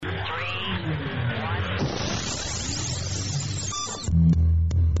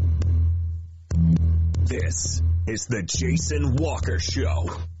This is the Jason Walker Show.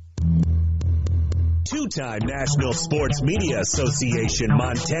 Two-time National Sports Media Association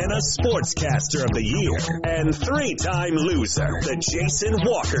Montana Sportscaster of the Year and three-time loser, the Jason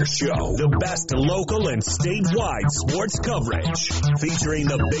Walker Show. The best local and statewide sports coverage, featuring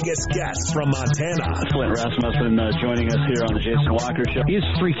the biggest guests from Montana. Flint Rasmussen joining us here on the Jason Walker Show. He's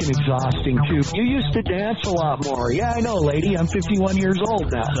freaking exhausting, too. You used to dance a lot more. Yeah, I know, lady. I'm 51 years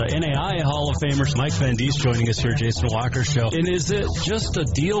old now. The NAI Hall of Famer Mike Van Diest joining us here, Jason Walker Show. And is it just a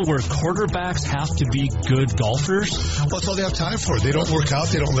deal where quarterbacks have to be good golfers? Well, that's all they have time for. They don't work out.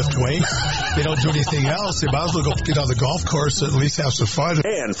 They don't lift weights. They don't do anything else. They might as well go get on the golf course and at least have some fun.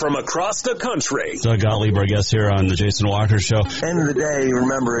 And from across the country, Doug Gottlieb, our guest here on the Jason Walker Show. End of the day,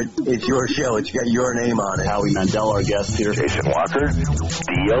 remember, it's your show. It's got your name on it. Howie Mandel, our guest here. Jason Walker,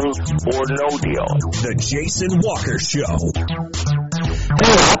 deal or no deal? the Jason Walker Show.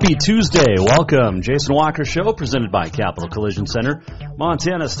 Hey, happy Tuesday. Welcome. Jason Walker Show, presented by Capital Collision Center.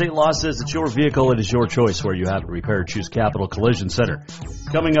 Montana state law says it's your vehicle. It is your choice where you have it repaired. Choose Capital Collision Center.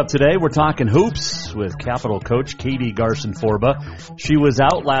 Coming up today, we're talking hoops with Capital coach Katie Garson-Forba. She was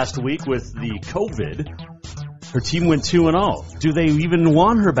out last week with the COVID. Her team went 2-0. Do they even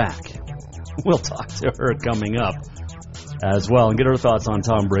want her back? We'll talk to her coming up as well and get her thoughts on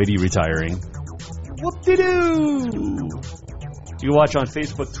Tom Brady retiring. Whoop-de-doo! You can watch on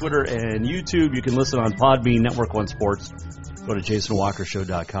Facebook, Twitter, and YouTube. You can listen on Podbean, Network One Sports. Go to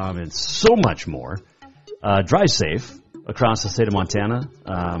JasonWalkerShow.com and so much more. Drive safe across the state of Montana.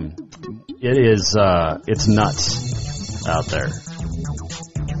 It's nuts out there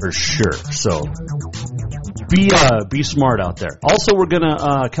for sure. So be smart out there. Also, we're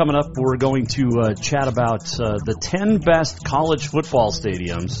coming up, we're going to chat about the 10 best college football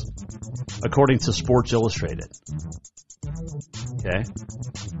stadiums according to Sports Illustrated. Okay,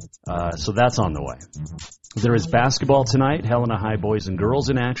 so that's on the way. There is basketball tonight, Helena High boys and girls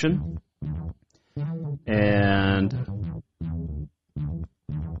in action. And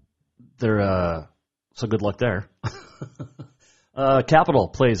so good luck there. Capital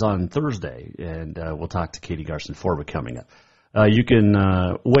plays on Thursday, and we'll talk to Katie Garson-Forba coming up. You can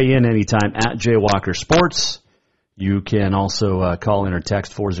weigh in anytime at J Walker Sports. You can also call in or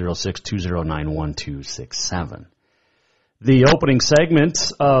text 406-209-1267. The opening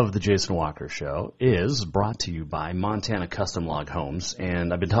segment of the Jason Walker Show is brought to you by Montana Custom Log Homes,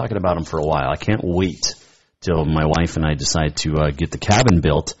 and I've been talking about them for a while. I can't wait till my wife and I decide to get the cabin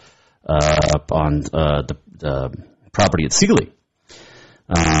built up on the property at Sealy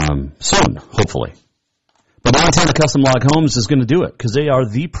soon, hopefully. But Montana Custom Log Homes is going to do it because they are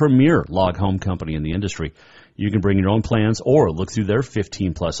the premier log home company in the industry. You can bring your own plans or look through their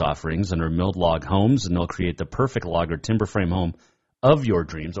 15-plus offerings under milled log homes, and they'll create the perfect log or timber frame home of your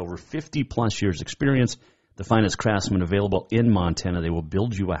dreams. Over 50-plus years experience, the finest craftsmen available in Montana. They will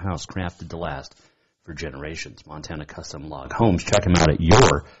build you a house crafted to last for generations. Montana Custom Log Homes. Check them out at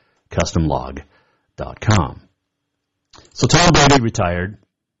yourcustomlog.com. So Tom Brady retired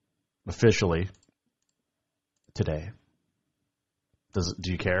officially today.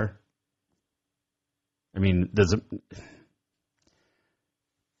 Do you care? I mean,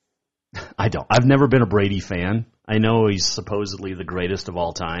 I don't. I've never been a Brady fan. I know he's supposedly the greatest of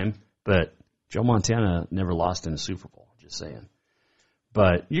all time, but Joe Montana never lost in a Super Bowl, just saying.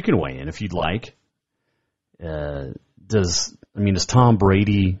 But you can weigh in if you'd like. Is Tom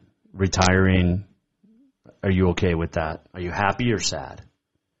Brady retiring, are you okay with that? Are you happy or sad?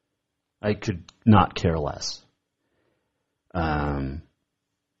 I could not care less. I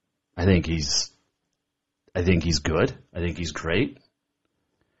think he's good. I think he's great.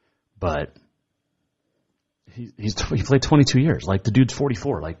 But he played 22 years. Like, the dude's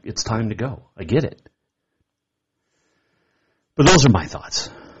 44. Like, it's time to go. I get it. But those are my thoughts.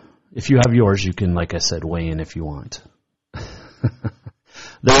 If you have yours, you can, like I said, weigh in if you want.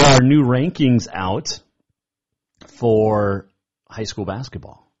 There are new rankings out for high school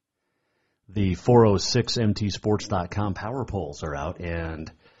basketball. The 406mtsports.com power polls are out.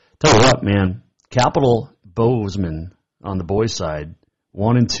 And tell you what, man, Capital Bozeman on the boys' side,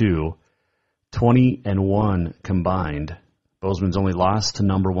 1-2, 20-1 combined. Bozeman's only lost to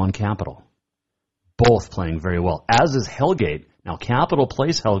number one Capital. Both playing very well, as is Hellgate. Now, Capital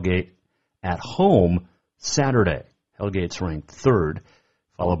plays Hellgate at home Saturday. Hellgate's ranked third,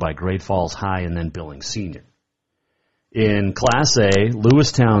 followed by Great Falls High and then Billings Senior. In Class A,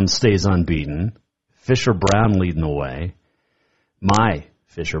 Lewistown stays unbeaten. Fisher Brown leading the way. My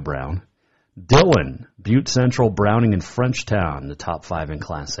Fisher Brown. Dillon, Butte Central, Browning, and Frenchtown, the top five in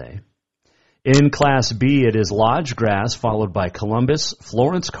Class A. In Class B, it is Lodge Grass, followed by Columbus,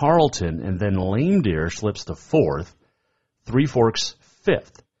 Florence Carlton, and then Lame Deer slips to 4th, Three Forks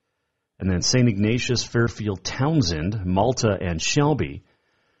 5th. And then St. Ignatius, Fairfield, Townsend, Malta, and Shelby.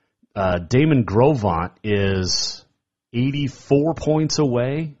 Damon Grovant is 84 points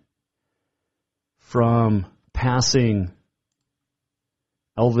away from passing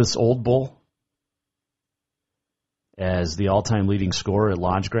Elvis Old Bull as the all-time leading scorer at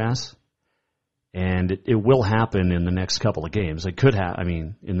Lodge Grass. And it will happen in the next couple of games. It could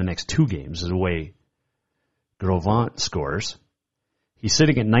in the next 2 games is the way Grovant scores. He's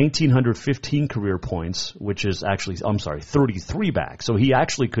sitting at 1,915 career points, which is actually, 33 back. So he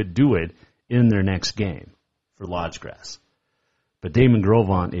actually could do it in their next game for Lodge Grass. But Damon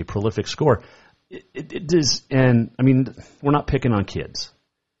Grovant, a prolific scorer. It is, and I mean, we're not picking on kids.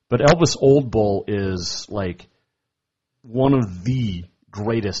 But Elvis Old Bull is like one of the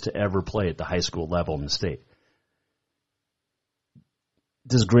greatest to ever play at the high school level in the state.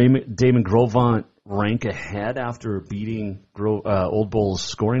 Does Damon Grovant rank ahead after beating Old Bull's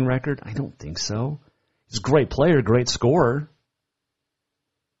scoring record? I don't think so. He's a great player, great scorer.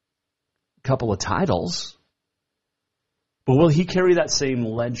 A couple of titles. But will he carry that same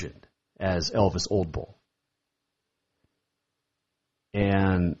legend as Elvis Old Bull?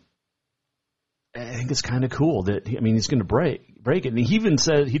 And I think it's kind of cool that, he's going to break it. And he even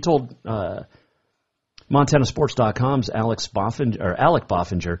said, he told MontanaSports.com's Alec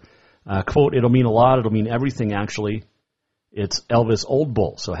Boffinger, quote, "It'll mean a lot. It'll mean everything, actually. It's Elvis Old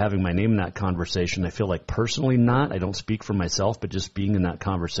Bull." So having my name in that conversation, I feel like personally not. I don't speak for myself, but just being in that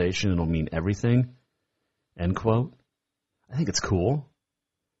conversation, it'll mean everything, end quote. I think it's cool.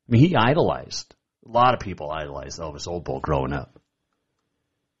 He idolized. A lot of people idolized Elvis Old Bull growing up.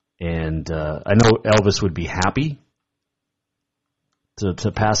 And I know Elvis would be happy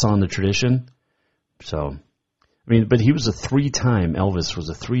to pass on the tradition. So, but he was Elvis was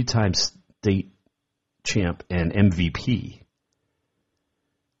a 3-time state champ and MVP.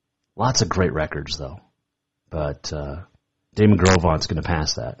 Lots of great records, though. But Damon Grovant's going to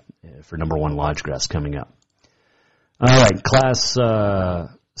pass that for number 1 Lodge Grass coming up. All right, Class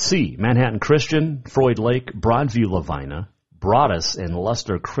C, Manhattan Christian, Freud Lake, Broadview Lavina, Broadus, and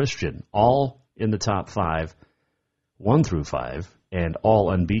Luster Christian, all in the top 5, 1 through 5, and all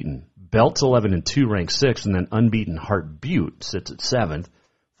unbeaten. Belts 11-2 ranked 6th, and then unbeaten Hart Butte sits at 7th,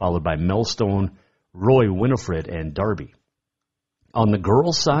 followed by Millstone, Roy Winifred, and Darby. On the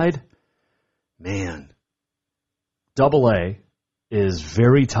girls' side, AA is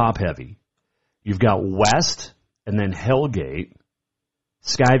very top-heavy. You've got West, and then Hellgate,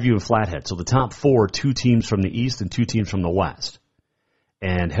 Skyview, and Flathead. So the top 4, 2 teams from the East and 2 teams from the West.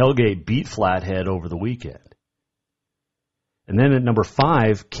 And Hellgate beat Flathead over the weekend. And then at number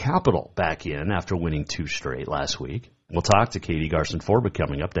 5, Capital back in after winning 2 straight last week. We'll talk to Katie Garson-Forba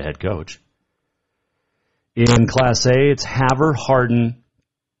coming up, the head coach. In Class A, it's Havre, Hardin,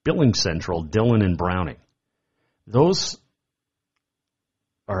 Billings Central, Dillon, and Browning. Those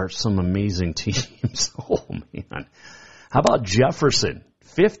are some amazing teams. Oh, man. How about Jefferson?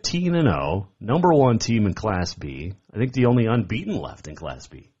 15-0, number 1 team in Class B. I think the only unbeaten left in Class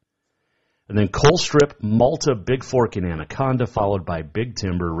B. And then Colstrip, Malta, Big Fork, and Anaconda, followed by Big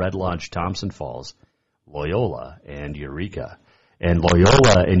Timber, Red Lodge, Thompson Falls, Loyola, and Eureka. And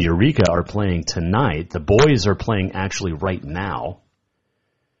Loyola and Eureka are playing tonight. The boys are playing actually right now.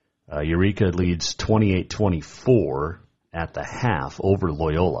 Eureka leads 28-24 at the half over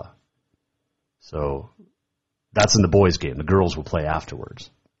Loyola. So that's in the boys' game. The girls will play afterwards.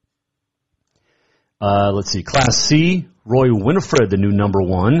 Let's see. Class C, Roy Winifred, the new number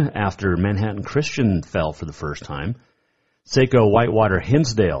 1 after Manhattan Christian fell for the first time. Saco, Whitewater,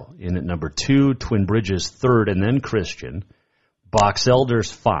 Hinsdale in at number 2. Twin Bridges 3rd, and then Christian. Box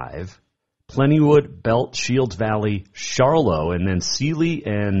Elders 5. Plentywood, Belt, Shields Valley, Charlo, and then Sealy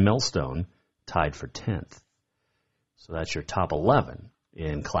and Millstone tied for 10th. So that's your top 11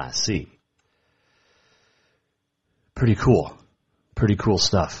 in Class C. Pretty cool. Pretty cool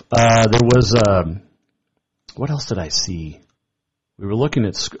stuff. There was, what else did I see? We were looking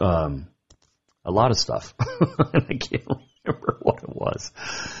at a lot of stuff. And I can't remember what it was.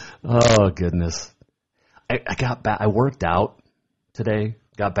 Oh, goodness. I got back. I worked out today.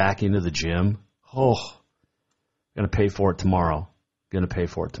 Got back into the gym. Oh, going to pay for it tomorrow.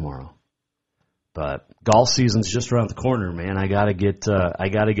 But golf season's just around the corner, man. I got to get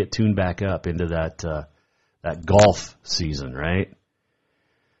tuned back up into that golf season, right?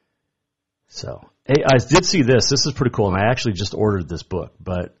 So, hey, I did see this. This is pretty cool, and I actually just ordered this book.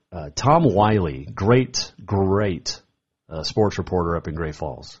 But Tom Wiley, great sports reporter up in Great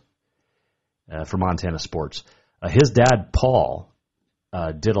Falls. for Montana sports. His dad, Paul,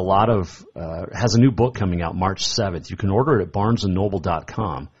 did a lot of has a new book coming out March 7th. You can order it at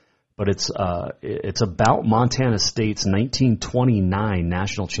barnesandnoble.com, but it's about Montana State's 1929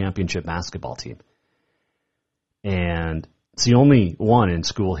 national championship basketball team, and it's the only one in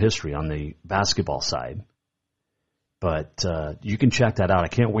school history on the basketball side. But you can check that out. I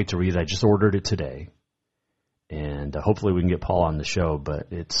can't wait to read it. I just ordered it today, and hopefully we can get Paul on the show.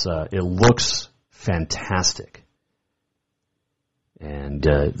 But it looks fantastic. And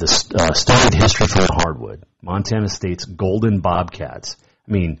the storied history from the hardwood, Montana State's Golden Bobcats.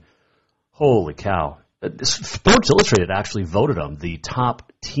 I mean, holy cow. Sports Illustrated actually voted them the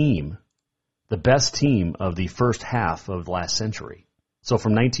top team, the best team of the first half of the last century. So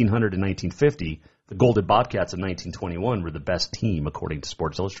from 1900 to 1950, the Golden Bobcats of 1921 were the best team according to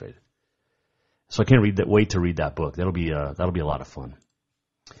Sports Illustrated. So I can't wait to read that book. That'll be a lot of fun.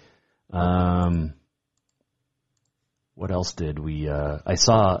 What else did we? I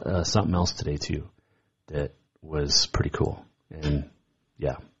saw something else today too that was pretty cool. And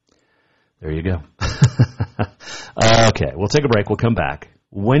yeah, there you go. Okay, we'll take a break. We'll come back.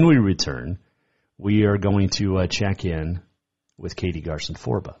 When we return, we are going to check in with Katie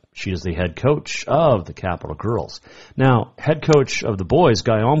Garson-Forba. She is the head coach of the Capital Girls. Now, head coach of the boys,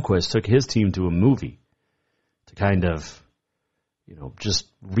 Guy Almquist, took his team to a movie to kind of, just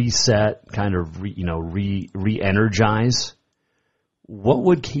reset, kind of, re-energize. What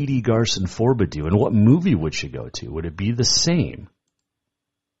would Katie Garson-Forba do, and what movie would she go to? Would it be the same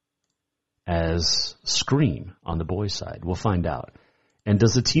as Scream on the boys' side? We'll find out. And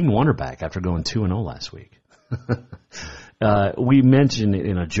does the team want her back after going 2-0 last week? We mentioned it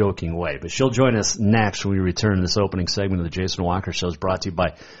in a joking way, but she'll join us next when we return. This opening segment of the Jason Walker Show is brought to you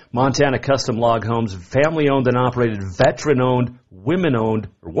by Montana Custom Log Homes, family-owned and operated, veteran-owned, woman-owned,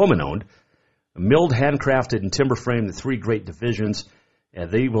 milled, handcrafted, and timber-framed, the three great divisions.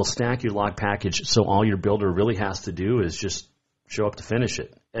 They will stack your log package, so all your builder really has to do is just show up to finish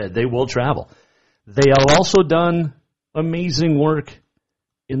it. They will travel. They have also done amazing work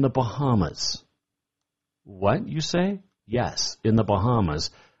in the Bahamas. What, you say? Yes, in the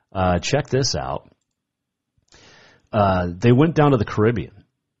Bahamas. Check this out. They went down to the Caribbean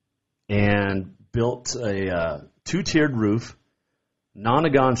and built a two-tiered roof,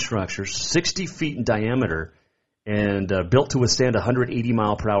 nonagon structure, 60 feet in diameter, and built to withstand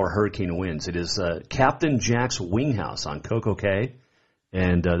 180-mile-per-hour hurricane winds. It is Captain Jack's Wing House on Coco Cay,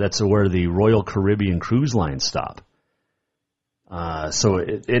 and that's where the Royal Caribbean Cruise Lines stop. So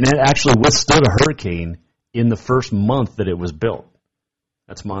it actually withstood a hurricane in the first month that it was built.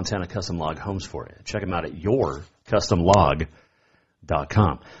 That's Montana Custom Log Homes for you. Check them out at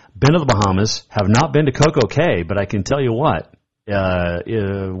yourcustomlog.com. Been to the Bahamas, have not been to Coco Cay, but I can tell you what,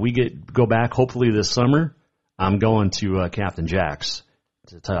 go back hopefully this summer, I'm going to Captain Jack's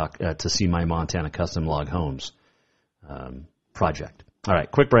to see my Montana Custom Log Homes project. All right,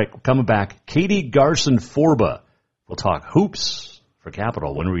 quick break. We're coming back. Katie Garson-Forba. We'll talk hoops for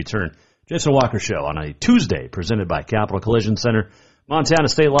Capital when we return. Jason Walker Show on a Tuesday, presented by Capital Collision Center. Montana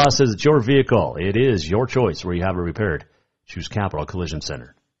State Law says it's your vehicle. It is your choice where you have it repaired. Choose Capital Collision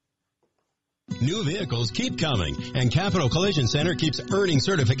Center. New vehicles keep coming, and Capital Collision Center keeps earning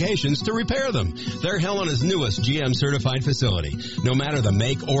certifications to repair them. They're Helena's newest GM-certified facility. No matter the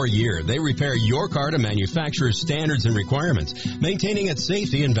make or year, they repair your car to manufacturer's standards and requirements, maintaining its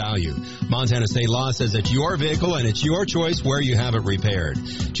safety and value. Montana State Law says it's your vehicle, and it's your choice where you have it repaired.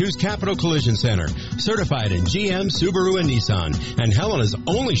 Choose Capital Collision Center, certified in GM, Subaru, and Nissan, and Helena's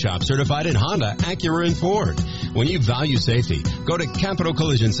only shop certified in Honda, Acura, and Ford. When you value safety, go to Capital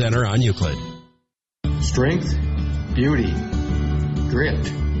Collision Center on Euclid. Strength, beauty, grit,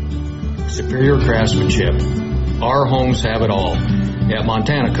 superior craftsmanship. Our homes have it all. At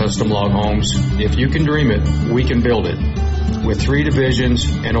Montana Custom Log Homes, if you can dream it, we can build it. With 3 divisions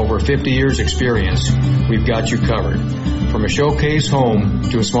and over 50 years experience, we've got you covered. From a showcase home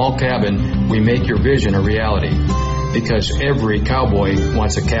to a small cabin, we make your vision a reality. Because every cowboy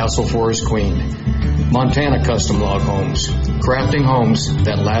wants a castle for his queen. Montana Custom Log Homes, crafting homes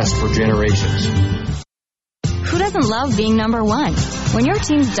that last for generations. Who doesn't love being number one? When your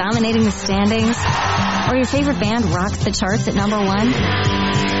team's dominating the standings, or your favorite band rocks the charts at number one,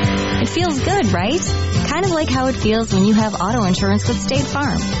 it feels good, right? Kind of like how it feels when you have auto insurance with State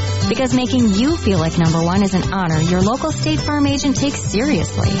Farm. Because making you feel like number one is an honor your local State Farm agent takes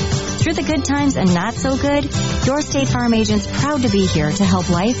seriously. Through the good times and not so good, your State Farm agent's proud to be here to help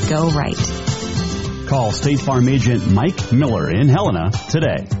life go right. Call State Farm agent Mike Miller in Helena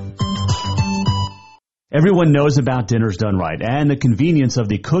today. Everyone knows about Dinner's Done Right and the convenience of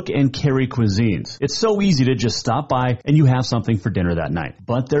the cook and carry cuisines. It's so easy to just stop by and you have something for dinner that night.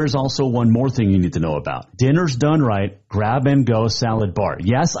 But there's also one more thing you need to know about. Dinner's Done Right Grab and Go Salad Bar.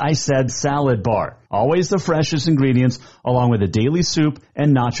 Yes, I said salad bar. Always the freshest ingredients along with a daily soup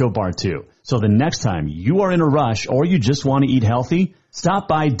and nacho bar too. So the next time you are in a rush or you just want to eat healthy, stop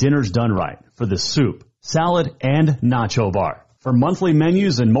by Dinner's Done Right for the soup, salad, and nacho bar. For monthly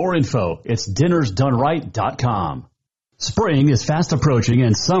menus and more info, it's dinnersdoneright.com. Spring is fast approaching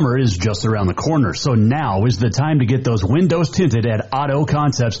and summer is just around the corner, so now is the time to get those windows tinted at Auto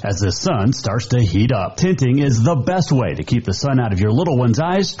Concepts as the sun starts to heat up. Tinting is the best way to keep the sun out of your little one's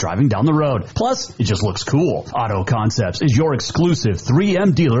eyes driving down the road. Plus, it just looks cool. Auto Concepts is your exclusive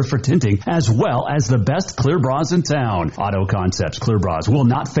 3M dealer for tinting as well as the best clear bras in town. Auto Concepts clear bras will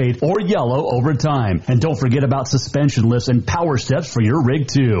not fade or yellow over time. And don't forget about suspension lifts and power steps for your rig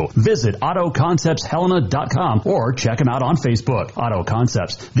too. Visit AutoConceptsHelena.com or check them out on Facebook. Auto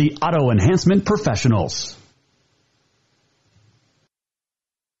Concepts, the auto enhancement professionals.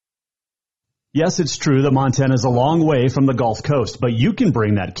 Yes, it's true that Montana is a long way from the Gulf Coast, but you can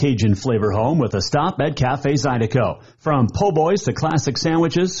bring that Cajun flavor home with a stop at Cafe Zydeco. From po' boys to classic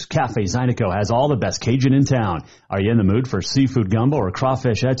sandwiches, Cafe Zydeco has all the best Cajun in town. Are you in the mood for seafood gumbo or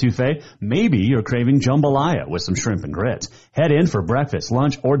crawfish etouffee? Maybe you're craving jambalaya with some shrimp and grits. Head in for breakfast,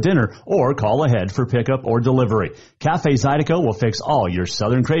 lunch, or dinner, or call ahead for pickup or delivery. Cafe Zydeco will fix all your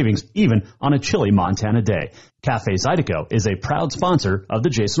southern cravings, even on a chilly Montana day. Cafe Zydeco is a proud sponsor of the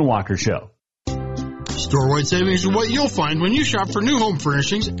Jason Walker Show. Store-wide savings is what you'll find when you shop for new home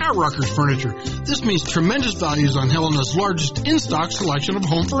furnishings at Rucker's Furniture. This means tremendous values on Helena's largest in-stock selection of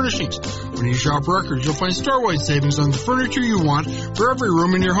home furnishings. When you shop Rucker's, you'll find store-wide savings on the furniture you want for every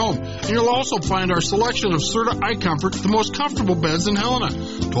room in your home. And you'll also find our selection of Serta iComfort, the most comfortable beds in Helena.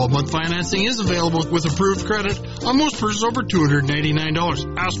 12-month financing is available with approved credit on most purchases over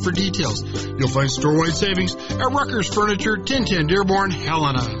 $289. Ask for details. You'll find store-wide savings at Rucker's Furniture, 1010 Dearborn,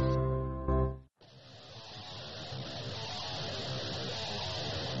 Helena.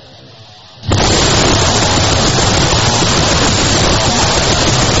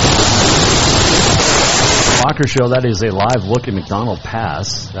 Walker Show, that is a live look at McDonald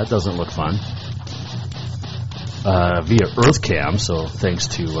Pass. That doesn't look fun. Via EarthCam, so thanks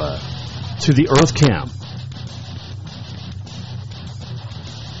to the EarthCam.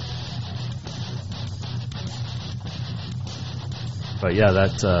 But yeah,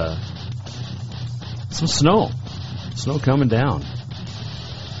 that some snow coming down.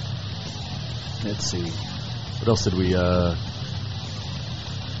 Let's see, what else did we?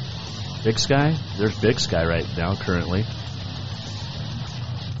 Big Sky? There's Big Sky right now currently.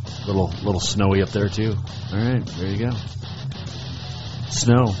 Little snowy up there too. All right, there you go.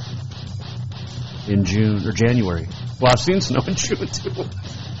 Snow in June or January. Well, I've seen snow in June too.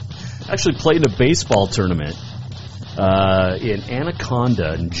 Actually played a baseball tournament in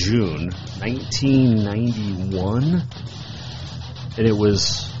Anaconda in June 1991, and it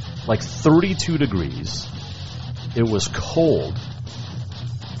was like 32 degrees. It was cold.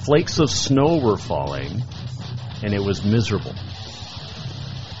 Flakes of snow were falling, and it was miserable.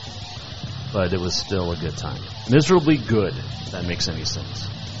 But it was still a good time. Miserably good, if that makes any sense.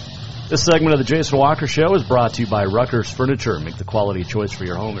 This segment of the Jason Walker Show is brought to you by Rucker's Furniture. Make the quality choice for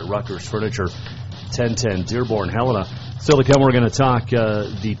your home at Rucker's Furniture, 1010 Dearborn, Helena. Still to come, we're going to talk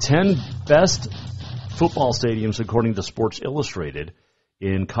the 10 best football stadiums according to Sports Illustrated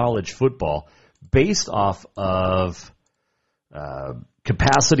in college football, based off of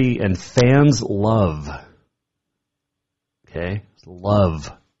capacity and fans' love. Okay,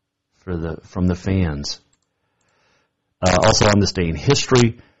 love from the fans. Also on this day in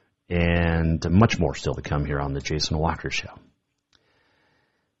history, and much more still to come here on the Jason Walker Show.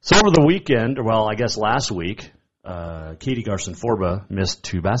 So over the weekend, well, I guess last week, Katie Garson-Forba missed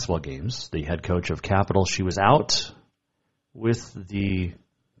 2 basketball games. The head coach of Capital, she was out with the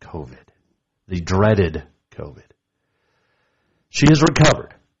COVID, the dreaded COVID. She has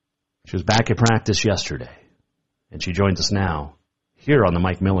recovered. She was back at practice yesterday, and she joins us now here on the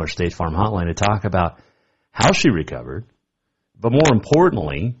Mike Miller State Farm Hotline to talk about how she recovered, but more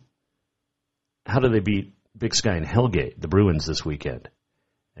importantly, how do they beat Big Sky and Hellgate, the Bruins, this weekend?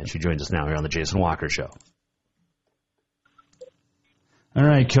 And she joins us now here on the Jason Walker Show. All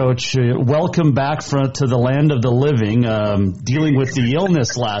right, Coach, welcome back to the land of the living, dealing with the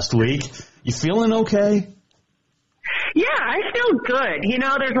illness last week. You feeling okay? Yeah, I feel good. You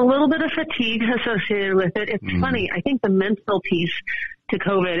know, there's a little bit of fatigue associated with it. It's funny. I think the mental piece to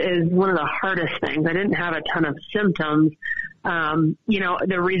COVID is one of the hardest things. I didn't have a ton of symptoms,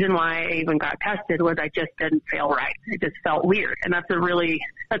 The reason why I even got tested was I just didn't feel right. It just felt weird. And that's a really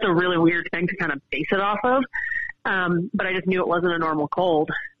weird thing to kind of base it off of. But I just knew it wasn't a normal cold.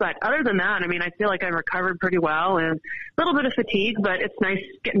 But other than that, I feel like I recovered pretty well, and a little bit of fatigue, but it's nice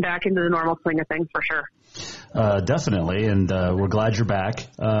getting back into the normal swing of things for sure. Definitely. And, we're glad you're back.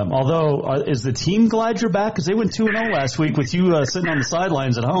 Although, is the team glad you're back? Cause they went 2-0 last week with you, sitting on the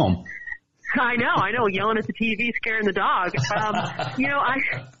sidelines at home. I know, yelling at the TV, scaring the dog.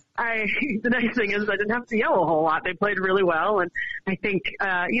 The nice thing is I didn't have to yell a whole lot. They played really well, and I think,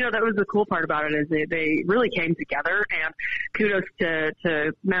 that was the cool part about it is they really came together, and kudos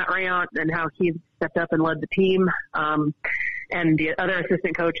to Matt Rayont and how he stepped up and led the team, and the other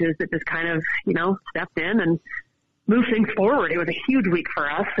assistant coaches that just kind of, stepped in and moved things forward. It was a huge week for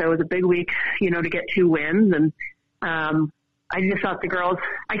us. So it was a big week, to get 2 wins, and, I just thought the girls,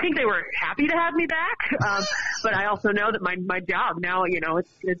 I think they were happy to have me back. But I also know that my job now,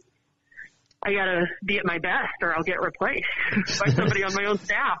 it's I gotta be at my best or I'll get replaced by somebody on my own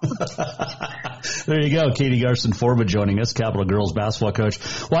staff. There you go. Katie Garson-Forba joining us, Capital girls basketball coach.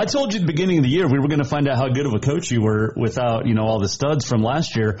 Well, I told you at the beginning of the year we were going to find out how good of a coach you were without, all the studs from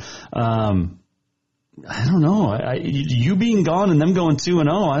last year. I don't know. You being gone and them going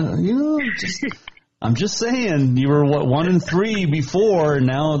 2-0, I'm just saying, you were 1-3 before, and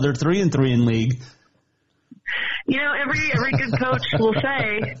now they're 3-3 in league. Every good coach will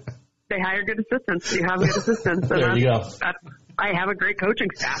say they hire good assistants. You have good assistants. So there you go. I have a great coaching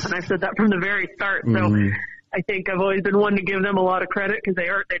staff, and I've said that from the very start. So I think I've always been one to give them a lot of credit because they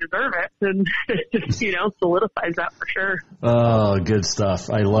deserve it, and it just solidifies that for sure. Oh, good stuff.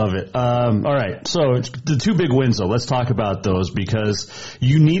 I love it. All right, so the 2 big wins though. Let's talk about those because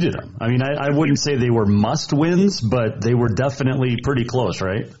you needed them. I wouldn't say they were must wins, but they were definitely pretty close,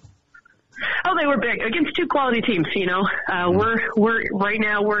 right? Oh, they were big against 2 quality teams. We're right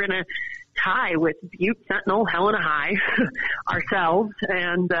now we're in a tie with Butte, Sentinel, Helena High, ourselves,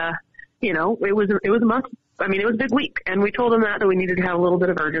 and it was a must. It was a big week, and we told them that we needed to have a little bit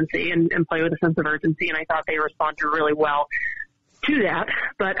of urgency and play with a sense of urgency, and I thought they responded really well to that.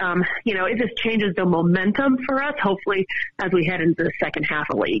 But, it just changes the momentum for us, hopefully, as we head into the second half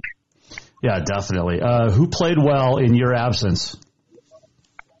of league. Yeah, definitely. Who played well in your absence?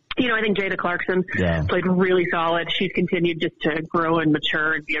 I think Jada Clarkson played really solid. She's continued just to grow and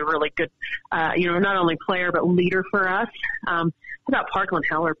mature and be a really good, not only player but leader for us. I thought Parkland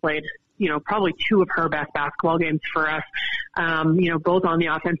Heller played probably 2 of her best basketball games for us, both on the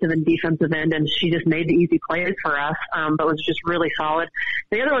offensive and defensive end, and she just made the easy plays for us, but was just really solid.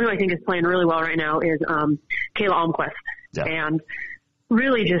 The other one who I think is playing really well right now is Kayla Almquist, and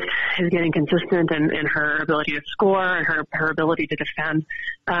really just is getting consistent in her ability to score and her ability to defend.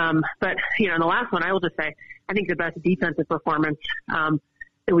 But, in the last one, I will just say, I think the best defensive performance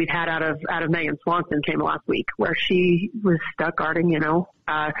that we've had out of Megan Swanson came last week, where she was stuck guarding,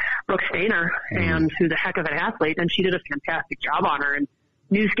 Brooke Stainer, and who's a heck of an athlete, and she did a fantastic job on her. And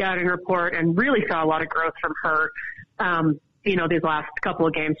new scouting report, and really saw a lot of growth from her, these last couple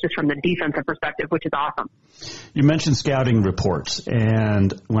of games, just from the defensive perspective, which is awesome. You mentioned scouting reports,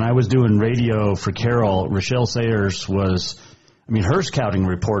 and when I was doing radio for Carol, Rochelle Sayers her scouting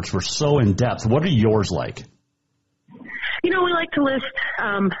reports were so in depth. What are yours like? We like to list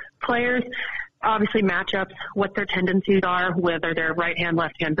players, obviously matchups, what their tendencies are, whether they're right-hand,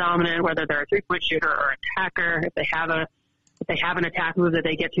 left-hand dominant, whether they're a three-point shooter or attacker, if they have an attack move that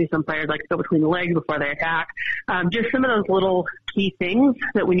they get to. Some players like to go between the legs before they attack. Just some of those little key things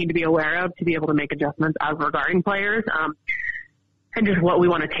that we need to be aware of to be able to make adjustments as regarding players, and just what we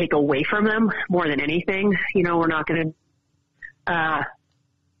want to take away from them more than anything. We're not going to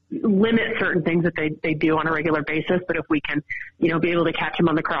limit certain things that they do on a regular basis, but if we can, be able to catch them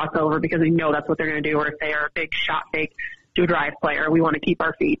on the crossover because we know that's what they're going to do, or if they are a big shot fake to a drive player, we want to keep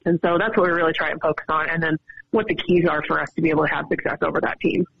our feet. And so that's what we really try and focus on, and then what the keys are for us to be able to have success over that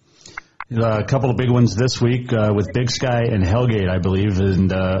team. A couple of big ones this week with Big Sky and Hellgate, I believe,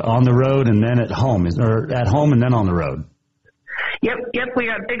 and on the road and then at home, or at home and then on the road. Yep. We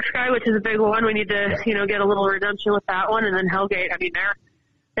got Big Sky, which is a big one. We need to, get a little redemption with that one, and then Hellgate.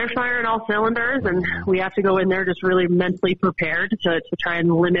 They're firing all cylinders, and we have to go in there just really mentally prepared to try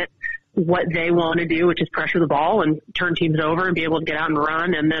and limit what they want to do, which is pressure the ball and turn teams over and be able to get out and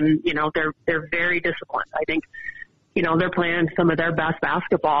run. And then, they're very disciplined. I think, they're playing some of their best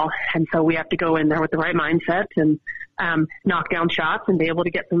basketball. And so we have to go in there with the right mindset and knock down shots and be able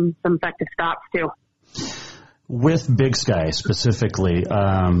to get some effective stops too. With Big Sky specifically,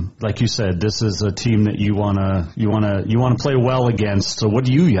 like you said, this is a team that you wanna play well against. So what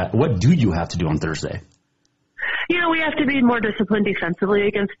do you have to do on Thursday? we have to be more disciplined defensively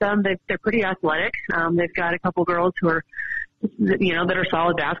against them. They're pretty athletic. They've got a couple girls who are, that are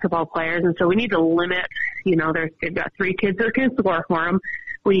solid basketball players, and so we need to limit, they've got 3 kids that can score for them.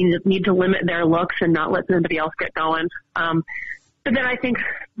 We need to limit their looks and not let somebody else get going. But then I think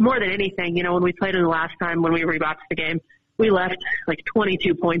more than anything, when we played in the last time when we reboxed the game, we left like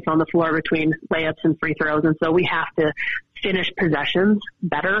 22 points on the floor between layups and free throws, and so we have to finish possessions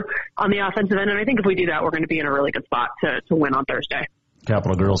better on the offensive end. And I think if we do that, we're going to be in a really good spot to win on Thursday.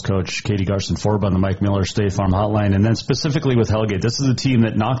 Capital girls coach Katie Garson-Forbes on the Mike Miller State Farm Hotline. And then specifically with Hellgate, this is a team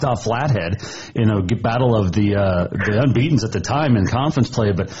that knocked off Flathead in a battle of the unbeatens at the time in conference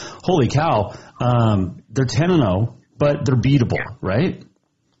play. But holy cow, they're 10-0, but they're beatable, right?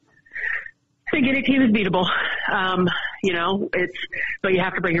 I think any team is beatable. But you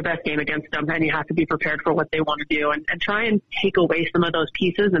have to bring your best game against them, and you have to be prepared for what they want to do and try and take away some of those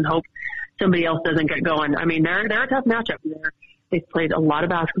pieces and hope somebody else doesn't get going. I mean, they're a tough matchup. They've played a lot of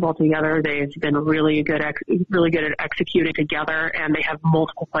basketball together. They've been really good at executing together, and they have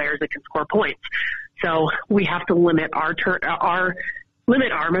multiple players that can score points. So we have to limit our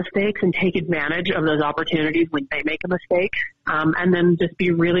mistakes and take advantage of those opportunities when they make a mistake, and then just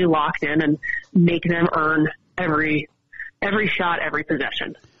be really locked in and make them earn every shot, every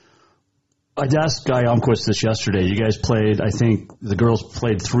possession. I asked Guy Almquist this yesterday. You guys played, I think the girls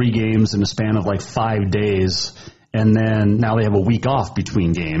played 3 games in a span of like 5 days, and then now they have a week off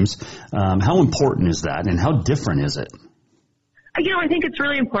between games. How important is that, and how different is it? I think it's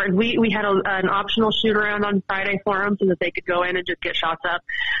really important. We had an optional shoot around on Friday for them so that they could go in and just get shots up,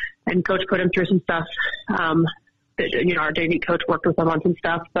 and Coach put them through some stuff. Our JV coach worked with them on some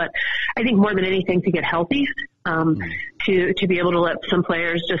stuff, but I think more than anything to get healthy, to be able to let some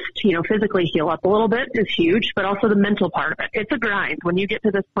players just, physically heal up a little bit is huge, but also the mental part of it. It's a grind. When you get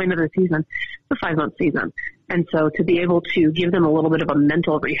to this point of the season, it's a 5-month season. And so to be able to give them a little bit of a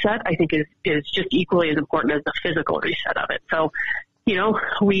mental reset, I think is just equally as important as the physical reset of it. So,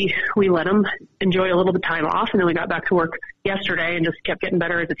 we let them enjoy a little bit of time off, and then we got back to work yesterday and just kept getting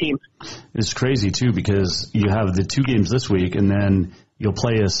better as a team. It's crazy, too, because you have the 2 games this week, and then you'll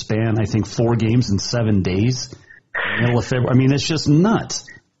play a span, I think, 4 games in 7 days, middle of February. I mean, it's just nuts.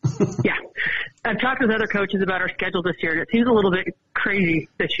 Yeah. I've talked with other coaches about our schedule this year, and it seems a little bit crazy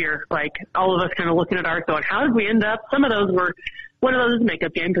this year. Like, all of us kind of looking at ours going, how did we end up? Some of those were – one of those is a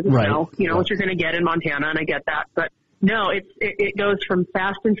makeup game because right. what you're going to get in Montana, and I get that. But no, it goes from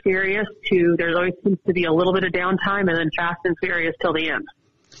fast and furious to there always seems to be a little bit of downtime, and then fast and furious till the end.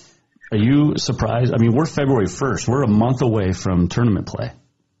 Are you surprised? I mean, we're February 1st. We're a month away from tournament play.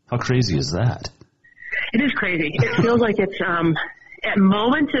 How crazy is that? It is crazy. It feels like it's at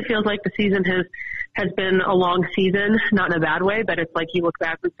moments it feels like the season has been a long season, not in a bad way, but it's like you look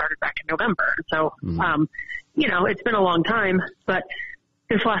back, we started back in November. So, it's been a long time, but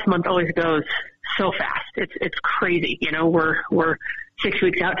this last month always goes so fast. It's crazy. We're 6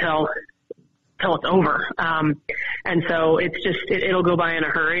 weeks out till it's over. And so it's just, it'll go by in a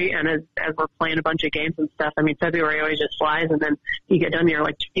hurry. And as we're playing a bunch of games and stuff, I mean, February always just flies, and then you get done and you're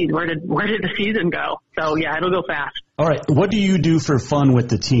like, geez, where did the season go? So yeah, it'll go fast. All right. What do you do for fun with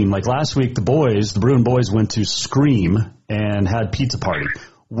the team? Like last week, the Bruin boys went to Scream and had pizza party.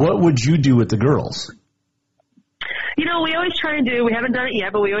 What would you do with the girls? We always try and we haven't done it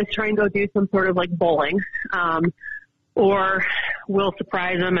yet, but we always try and go do some sort of like bowling. Or we'll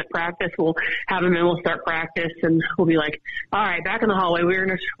surprise them at practice. We'll have them in, we'll start practice, and we'll be like, all right, back in the hallway, we're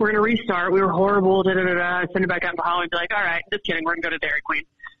gonna restart. We were horrible, Send it back out in the hallway and be like, all right, just kidding, we're gonna go to Dairy Queen.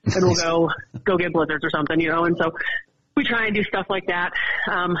 And we'll go get Blizzards or something, and so we try and do stuff like that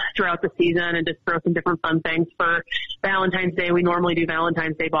throughout the season and just throw some different fun things. For Valentine's Day, we normally do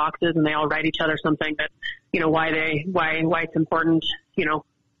Valentine's Day boxes, and they all write each other something that, why it's important,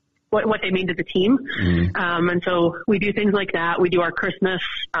 what they mean to the team. Mm-hmm. And so we do things like that. We do our Christmas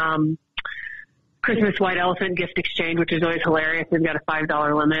white elephant gift exchange, which is always hilarious. We've got a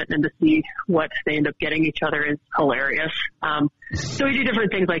 $5 limit, and to see what they end up getting each other is hilarious. So we do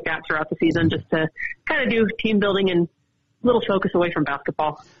different things like that throughout the season just to kind of do team building and a little focus away from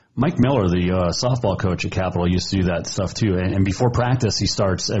basketball. Mike Miller, the softball coach at Capital, used to do that stuff too. And before practice, he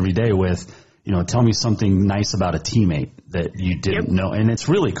starts every day with, tell me something nice about a teammate that you didn't know. And it's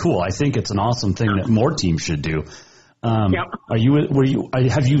really cool. I think it's an awesome thing that more teams should do. Are you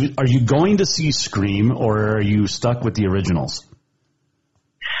going to see Scream, or are you stuck with the originals?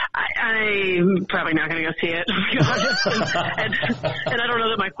 I'm probably not going to go see it, to be honest. And I don't know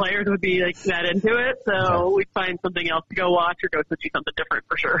that my players would be like that into it. So we'd find something else to go watch or go see something different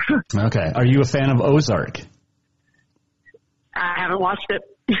for sure. Okay. Are you a fan of Ozark? I haven't watched it.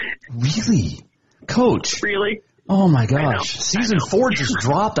 Really? Coach? Really? Oh my gosh. Season 4 just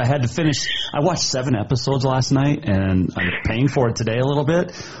dropped. I had to finish. I watched 7 episodes last night, and I'm paying for it today a little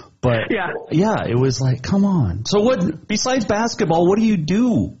bit. But yeah, it was like, come on. So what, besides basketball, what do you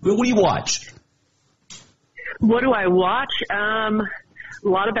do? What do you watch? What do I watch? A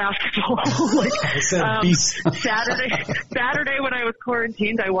lot of basketball. Saturday when I was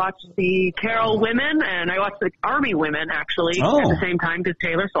quarantined, I watched the Carroll women, and I watched the Army women, actually, at the same time because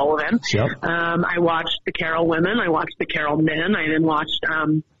Taylor Sullivan. Yep. I watched the Carroll women. I watched the Carroll men. I then watched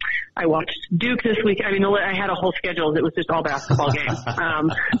Duke this week. I mean, I had a whole schedule. It was just all basketball games.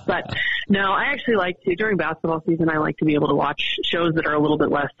 But no, I actually like to, during basketball season, I like to be able to watch shows that are a little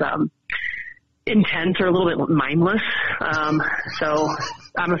bit less, intense or a little bit mindless. So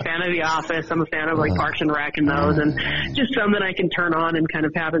I'm a fan of The Office. I'm a fan of like Parks and Rec and those, and just some that I can turn on and kind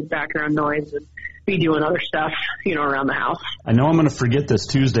of have as background noise and be doing other stuff, around the house. I know I'm going to forget this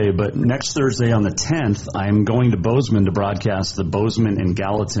Tuesday, but next Thursday on the 10th, I'm going to Bozeman to broadcast the Bozeman and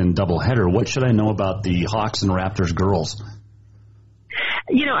Gallatin doubleheader. What should I know about the Hawks and Raptors girls?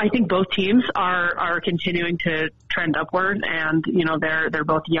 I think both teams are continuing to trend upward, and they're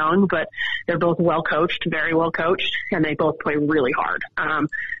both young, but they're both well coached, very well coached, and they both play really hard.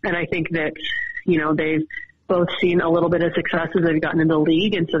 And I think that they've both seen a little bit of success as they've gotten into the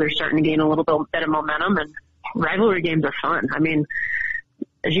league, and so they're starting to gain a little bit of momentum. And rivalry games are fun. I mean,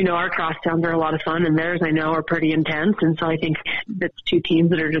 as you know, our crosstowns are a lot of fun, and theirs I know are pretty intense. And so I think it's two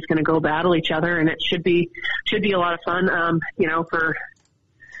teams that are just going to go battle each other, and it should be a lot of fun.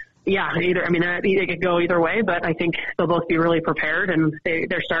 It could go either way, but I think they'll both be really prepared, and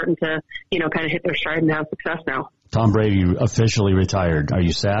they're starting to, kind of hit their stride and have success now. Tom Brady officially retired. Are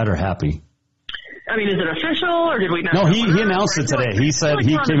you sad or happy? I mean, is it official, or did we not? No, he announced it today. He said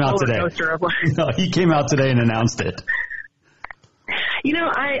he came out today. No, he came out today and announced it.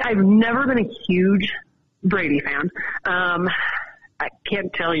 I've never been a huge Brady fan. I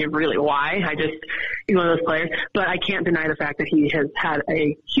can't tell you really why. He's one of those players, but I can't deny the fact that he has had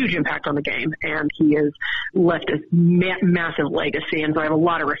a huge impact on the game, and he has left a massive legacy, and so I have a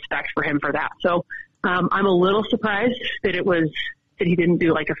lot of respect for him for that. So I'm a little surprised that he didn't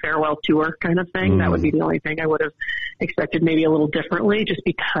do like a farewell tour kind of thing. That would be the only thing I would have expected, maybe a little differently, just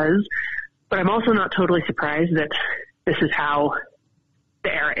because. But I'm also not totally surprised that this is how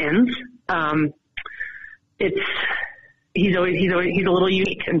the era ends. He's a little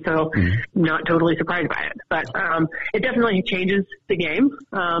unique, and so not totally surprised by it. But it definitely changes the game.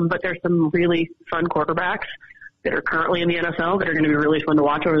 But there's some really fun quarterbacks that are currently in the NFL that are going to be really fun to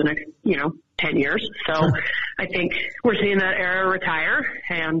watch over the next, 10 years. So I think we're seeing that era retire,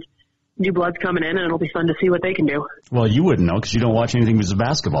 and new blood's coming in, and it'll be fun to see what they can do. Well, you wouldn't know because you don't watch anything but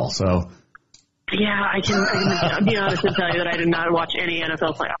basketball, so. Yeah, I can be honest and tell you that I did not watch any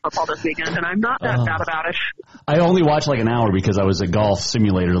NFL playoff football this weekend, and I'm not that bad about it. I only watched like an hour because I was at Golf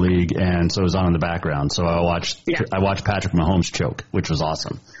Simulator League, and so it was on in the background. So I watched Patrick Mahomes choke, which was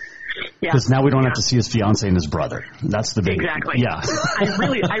awesome. Because now we don't have to see his fiance and his brother. That's the big exactly. Yeah, I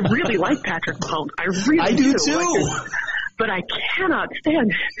really like Patrick Mahomes. I do too. But I cannot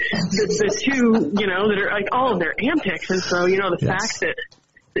stand the two, that are like all of their antics, and so the fact that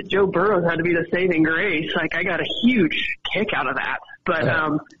Joe Burrow had to be the saving grace. Like, I got a huge kick out of that. But,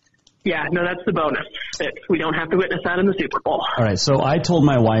 that's the bonus, that we don't have to witness that in the Super Bowl. All right, so I told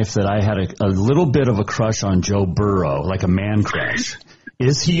my wife that I had a little bit of a crush on Joe Burrow, like a man crush.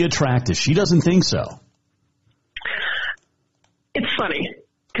 Is he attractive? She doesn't think so. It's funny,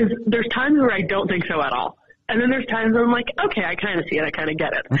 because there's times where I don't think so at all. And then there's times where I'm like, okay, I kind of see it, I kind of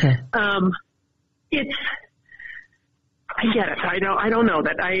get it. Okay. I get it. I don't know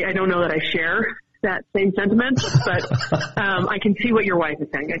that I share that same sentiment, but I can see what your wife is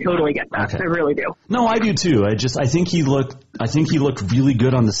saying. I totally get that. Okay. I really do. No, I do too. I think he looked really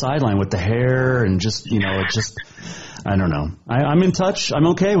good on the sideline with the hair and I don't know. I'm in touch. I'm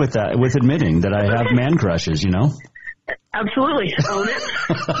okay with that, with admitting that I have man crushes, Absolutely. Own it.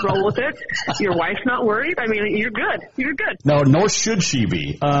 Roll with it. Your wife's not worried. I mean, you're good. You're good. No, nor should she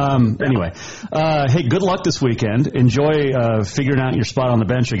be. Anyway, hey, good luck this weekend. Enjoy figuring out your spot on the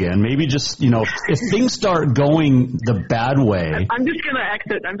bench again. Maybe just, if things start going the bad way. I'm just going to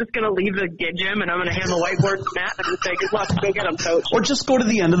exit. I'm just going to leave the gym, and I'm going to hand the whiteboard to Matt and say, good luck. Go get him, coach. Or just go to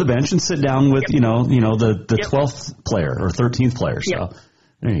the end of the bench and sit down with, the 12th player or 13th player. So. Yep.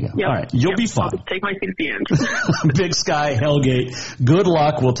 There you go. Yep. All right. You'll be fine. I'll take my seat at the end. Big Sky, Hellgate. Good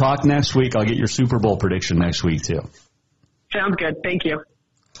luck. We'll talk next week. I'll get your Super Bowl prediction next week, too. Sounds good. Thank you.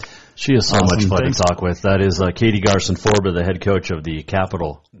 She is so much fun to talk with. That is Katie Garson-Forba, the head coach of the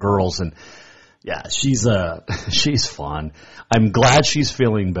Capital Girls. And, yeah, she's fun. I'm glad she's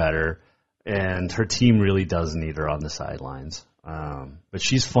feeling better. And her team really does need her on the sidelines. But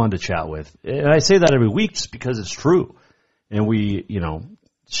she's fun to chat with. And I say that every week just because it's true. And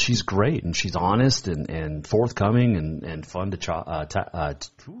she's great, and she's honest and forthcoming and fun to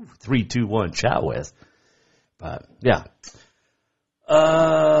 3, 2, 1 chat with. But, yeah.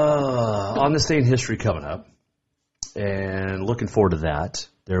 On this day in history coming up, and looking forward to that.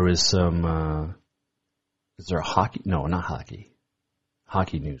 There was some, is there a hockey? No, not hockey.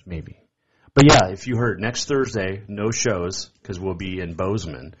 Hockey news, maybe. But yeah, if you heard, next Thursday, no shows, because we'll be in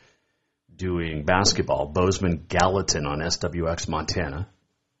Bozeman doing basketball. Bozeman Gallatin on SWX Montana.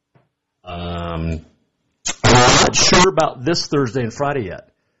 I'm not sure about this Thursday and Friday yet.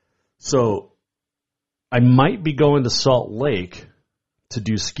 So I might be going to Salt Lake to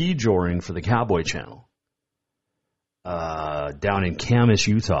do ski joring for the Cowboy Channel down in Camas,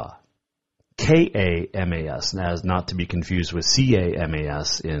 Utah. Kamas, as not to be confused with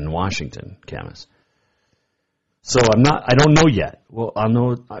Camas in Washington, Camas. So I don't know yet. Well, I'll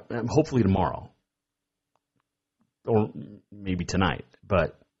know hopefully tomorrow or maybe tonight,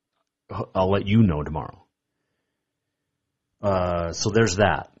 but I'll let you know tomorrow. So there's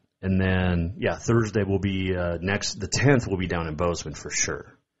that. And then, yeah, Thursday will be the 10th will be down in Bozeman for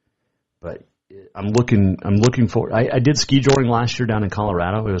sure. But I'm looking forward. I did ski joring last year down in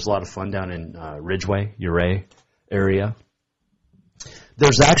Colorado. It was a lot of fun down in Ridgway, Ouray area.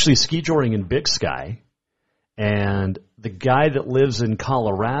 There's actually ski joring in Big Sky, and the guy that lives in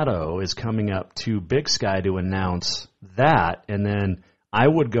Colorado is coming up to Big Sky to announce that, and then I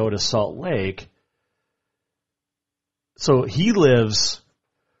would go to Salt Lake. So he lives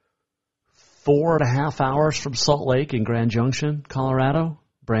 4.5 hours from Salt Lake in Grand Junction, Colorado.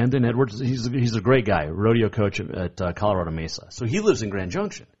 Brandon Edwards, he's a great guy, rodeo coach at Colorado Mesa. So he lives in Grand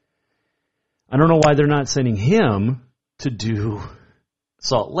Junction. I don't know why they're not sending him to do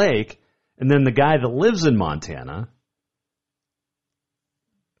Salt Lake, and then the guy that lives in Montana,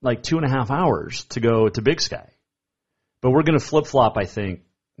 like 2.5 hours to go to Big Sky. But we're going to flip-flop, I think,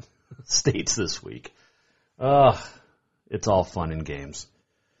 states this week. It's all fun and games.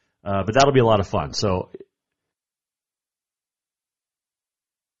 But that'll be a lot of fun. So,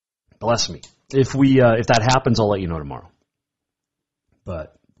 bless me. If that happens, I'll let you know tomorrow.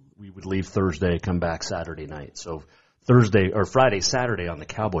 But we would leave Thursday, come back Saturday night. So Friday, Saturday on the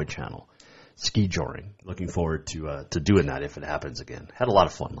Cowboy Channel, ski joring. Looking forward to doing that if it happens again. Had a lot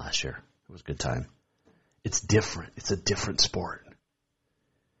of fun last year. It was a good time. It's different. It's a different sport.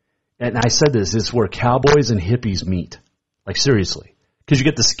 And I said this, it's where cowboys and hippies meet. Like, seriously. Because you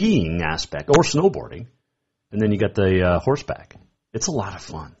get the skiing aspect, or snowboarding, and then you get the horseback. It's a lot of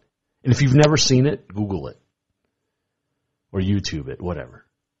fun. And if you've never seen it, Google it. Or YouTube it, whatever.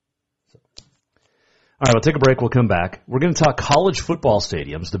 All right, we'll take a break. We'll come back. We're going to talk college football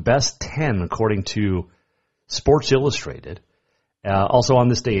stadiums, the best 10 according to Sports Illustrated. Also on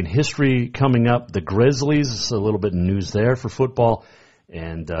this day in history coming up, the Grizzlies, a little bit of news there for football,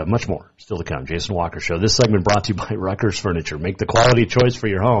 and much more still to come. Jason Walker Show. This segment brought to you by Ruckers Furniture. Make the quality choice for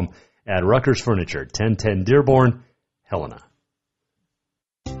your home at Ruckers Furniture, 1010 Dearborn, Helena.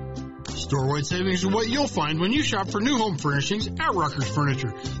 Store-wide savings are what you'll find when you shop for new home furnishings at Ruckers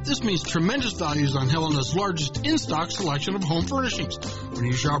Furniture. This means tremendous values on Helena's largest in-stock selection of home furnishings. When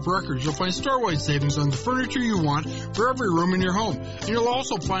you shop Ruckers, you'll find store-wide savings on the furniture you want for every room in your home. And you'll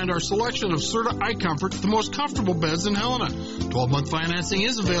also find our selection of Serta iComfort, the most comfortable beds in Helena. 12-month financing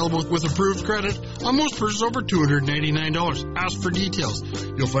is available with approved credit on most purchases over $299. Ask for details.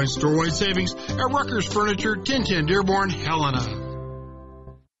 You'll find store-wide savings at Ruckers Furniture, 1010 Dearborn, Helena.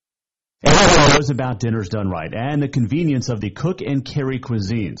 Everyone knows about Dinner's Done Right and the convenience of the cook and carry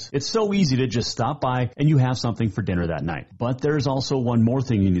cuisines. It's so easy to just stop by and you have something for dinner that night. But there's also one more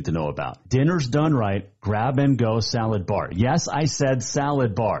thing you need to know about. Dinner's Done Right Grab and Go Salad Bar. Yes, I said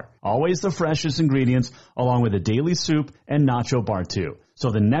salad bar. Always the freshest ingredients along with a daily soup and nacho bar too.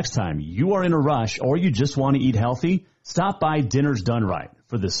 So the next time you are in a rush or you just want to eat healthy, stop by Dinner's Done Right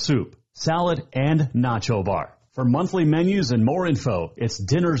for the soup, salad, and nacho bar. For monthly menus and more info, it's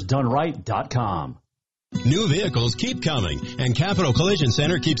dinnersdoneright.com. New vehicles keep coming, and Capital Collision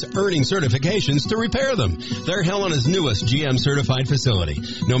Center keeps earning certifications to repair them. They're Helena's newest GM-certified facility.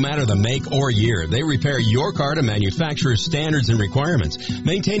 No matter the make or year, they repair your car to manufacturer's standards and requirements,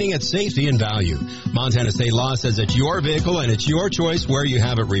 maintaining its safety and value. Montana state law says it's your vehicle and it's your choice where you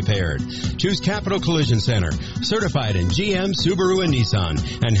have it repaired. Choose Capital Collision Center, certified in GM, Subaru, and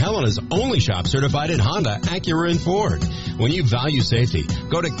Nissan, and Helena's only shop certified in Honda, Acura, and Ford. When you value safety,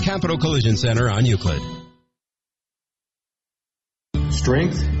 go to Capital Collision Center on Euclid.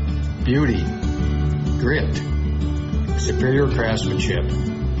 Strength, beauty, grit, superior craftsmanship.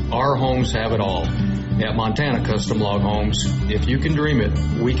 Our homes have it all. At Montana Custom Log Homes, if you can dream it,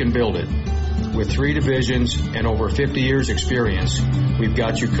 we can build it. With 3 divisions and over 50 years experience, we've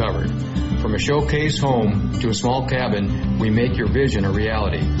got you covered. From a showcase home to a small cabin, we make your vision a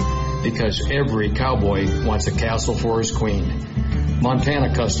reality. Because every cowboy wants a castle for his queen.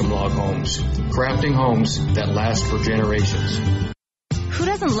 Montana Custom Log Homes, crafting homes that last for generations. Who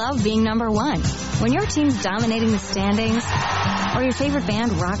doesn't love being number one? When your team's dominating the standings, or your favorite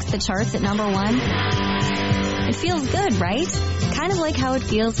band rocks the charts at number one, it feels good, right? Kind of like how it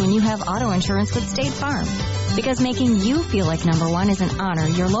feels when you have auto insurance with State Farm. Because making you feel like number one is an honor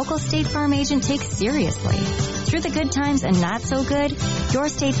your local State Farm agent takes seriously. Through the good times and not so good, your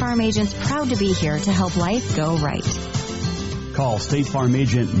State Farm agent's proud to be here to help life go right. Call State Farm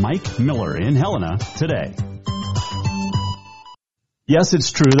agent Mike Miller in Helena today. Yes,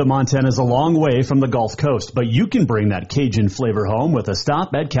 it's true that Montana is a long way from the Gulf Coast, but you can bring that Cajun flavor home with a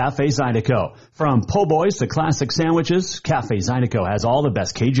stop at Cafe Zydeco. From po' boys to classic sandwiches, Cafe Zydeco has all the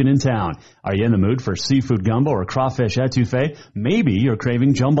best Cajun in town. Are you in the mood for seafood gumbo or crawfish etouffee? Maybe you're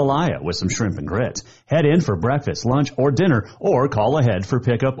craving jambalaya with some shrimp and grits. Head in for breakfast, lunch, or dinner, or call ahead for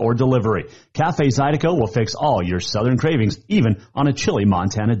pickup or delivery. Cafe Zydeco will fix all your southern cravings, even on a chilly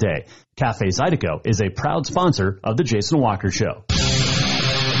Montana day. Cafe Zydeco is a proud sponsor of The Jason Walker Show.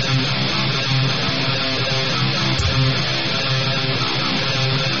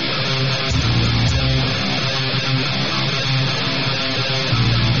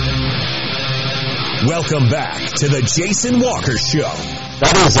 Welcome back to the Jason Walker Show.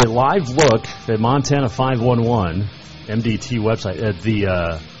 That is a live look at Montana 511 MDT website at the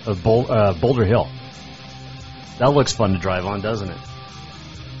Boulder Hill. That looks fun to drive on, doesn't it?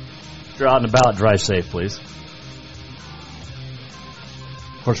 If you're out and about, drive safe, please.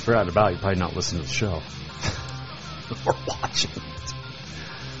 Of course, if you're out and about, you're probably not listening to the show or watching it.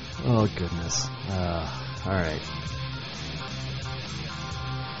 Oh, goodness. All right.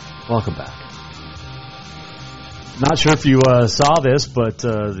 Welcome back. Not sure if you saw this, but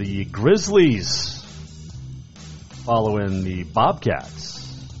the Grizzlies following the Bobcats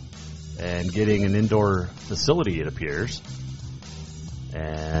and getting an indoor facility, it appears.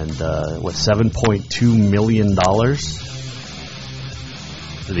 And $7.2 million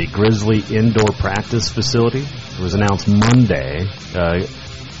for the Grizzly indoor practice facility. It was announced Monday.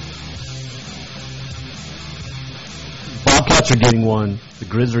 Bobcats are getting one. The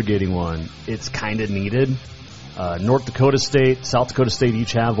Grizz are getting one. It's kind of needed. North Dakota State, South Dakota State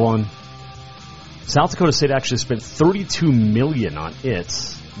each have one. South Dakota State actually spent $32 million on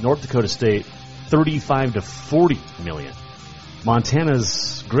it. North Dakota State, $35 to $40 million.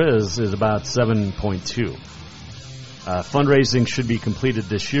 Montana's Grizz is about 7.2. Fundraising should be completed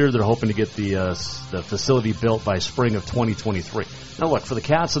this year. They're hoping to get the facility built by spring of 2023. Now, look, for the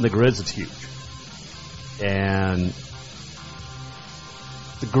Cats and the Grizz, it's huge. And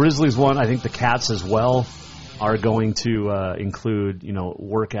the Grizzlies one, I think the Cats as well are going to include,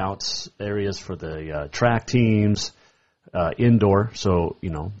 workouts areas for the track teams, indoor, so,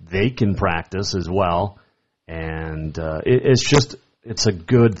 they can practice as well. And it's a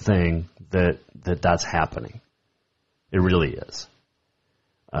good thing that's happening. It really is.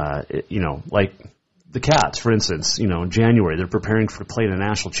 Like the Cats, for instance, in January, they're preparing for playing a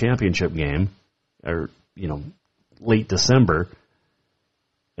national championship game, or, late December,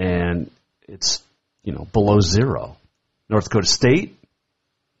 and it's, below zero. North Dakota State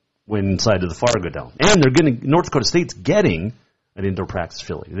went inside of the Fargo Dome. And North Dakota State's getting an indoor practice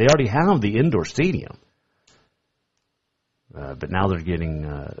facility. They already have the indoor stadium. But now they're getting,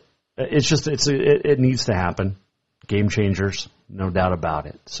 it needs to happen. Game changers, no doubt about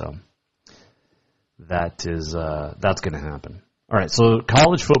it. So that's going to happen. All right, so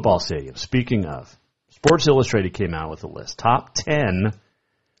college football stadium. Speaking of, Sports Illustrated came out with a list. Top 10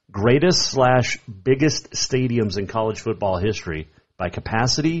 greatest/biggest stadiums in college football history by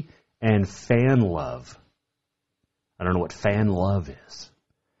capacity and fan love. I don't know what fan love is.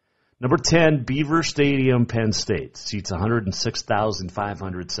 Number 10, Beaver Stadium, Penn State. Seats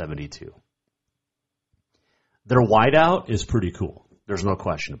 106,572. Their whiteout is pretty cool. There's no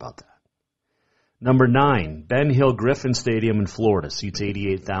question about that. Number 9, Ben Hill Griffin Stadium in Florida. Seats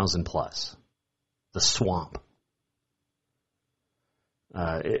 88,000 plus. The Swamp.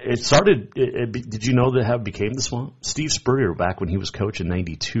 Did you know how it became the Swamp? Steve Spurrier, back when he was coach in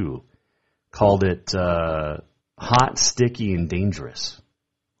 92, called it hot, sticky, and dangerous,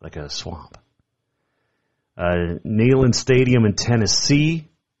 like a swamp. Neyland Stadium in Tennessee,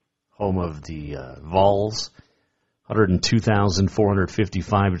 home of the Vols,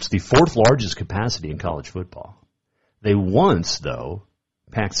 102,455. It's the fourth largest capacity in college football. They once, though,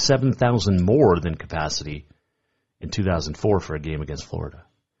 packed 7,000 more than capacity in 2004 for a game against Florida.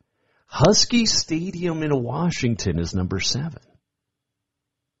 Husky Stadium in Washington is number 7.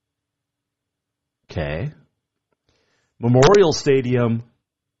 Okay. Memorial Stadium,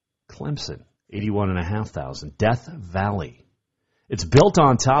 Clemson, 81,500. Death Valley. It's built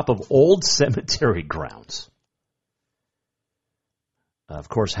on top of old cemetery grounds. Of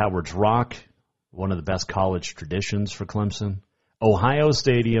course, Howard's Rock, one of the best college traditions for Clemson. Ohio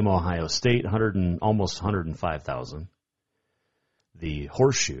Stadium, Ohio State, almost 105,000. The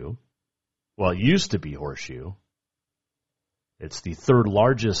Horseshoe, well, it used to be Horseshoe. It's the third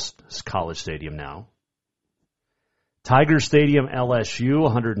largest college stadium now. Tiger Stadium, LSU,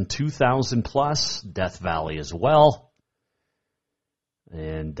 102,000 plus. Death Valley as well.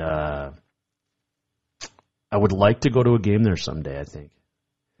 And I would like to go to a game there someday, I think.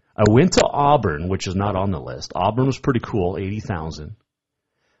 I went to Auburn, which is not on the list. Auburn was pretty cool, 80,000.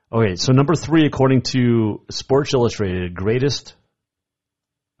 Okay, so number 3, according to Sports Illustrated, greatest,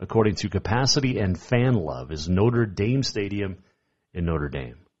 according to capacity and fan love, is Notre Dame Stadium in Notre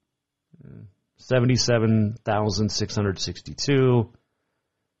Dame. 77,662.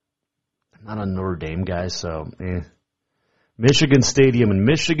 I'm not a Notre Dame guy, so Michigan Stadium in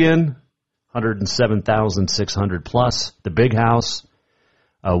Michigan, 107,600 plus. The Big House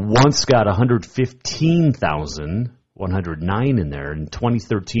once got 115,109 in there. In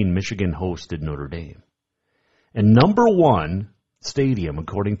 2013, Michigan hosted Notre Dame. And number 1 stadium,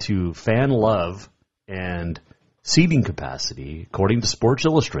 according to fan love and seating capacity, according to Sports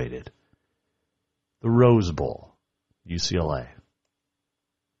Illustrated, the Rose Bowl, UCLA.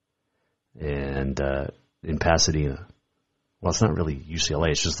 And in Pasadena. Well, it's not really UCLA,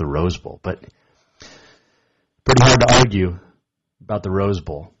 it's just the Rose Bowl. But pretty hard to argue about the Rose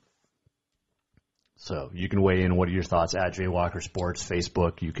Bowl. So you can weigh in. What are your thoughts at Jay Walker Sports,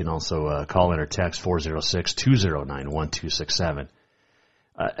 Facebook. You can also call in or text 406-209-1267.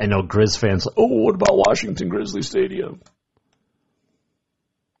 I know Grizz fans, what about Washington Grizzly Stadium?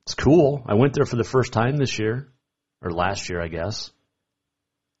 It's cool. I went there for the first time this year, or last year, I guess.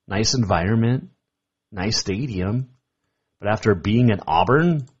 Nice environment, nice stadium. But after being at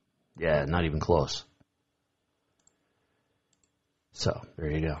Auburn, not even close. So,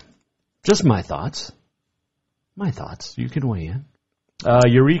 there you go. Just my thoughts. You can weigh in.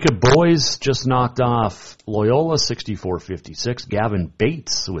 Eureka Boys just knocked off Loyola 64-56. Gavin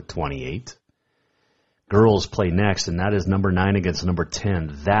Bates with 28. Girls play next, and that is number 9 against number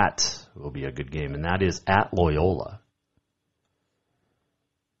 10. That will be a good game, and that is at Loyola.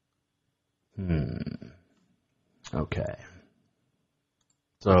 Okay.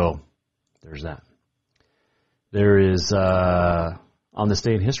 So, there's that. There is, on this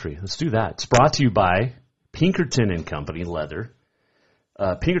day in history, let's do that. It's brought to you by Pinkerton and Company Leather.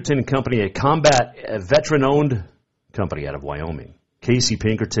 Pinkerton and Company, a veteran-owned company out of Wyoming. Casey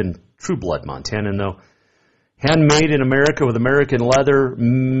Pinkerton, true blood Montanan, though. Handmade in America with American leather,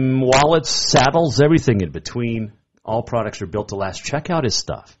 wallets, saddles, everything in between. All products are built to last. Check out his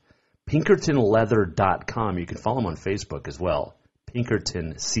stuff. PinkertonLeather.com. You can follow him on Facebook as well.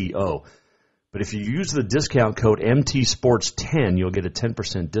 Pinkerton CO. But if you use the discount code MTSports10, you'll get a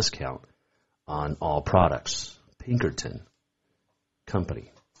 10% discount on all products. Pinkerton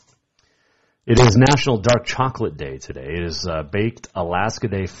Company. It is National Dark Chocolate Day today. It is Baked Alaska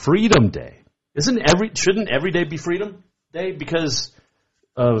Day, Freedom Day. Shouldn't every day be Freedom Day because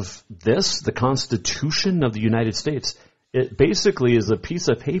of this, the Constitution of the United States? It basically is a piece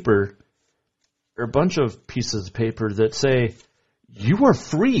of paper, or a bunch of pieces of paper that say you are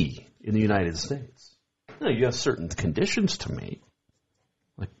free in the United States. Now, you have certain conditions to meet,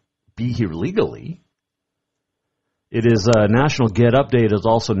 like be here legally. It is National Get Up Day. It is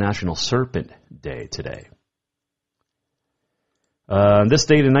also National Serpent Day today. This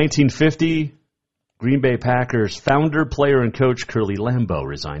date in 1950, Green Bay Packers founder, player, and coach Curly Lambeau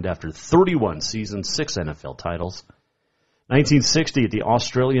resigned after 31 seasons, 6 NFL titles. 1960, at the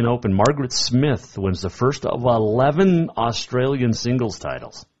Australian Open, Margaret Smith wins the first of 11 Australian singles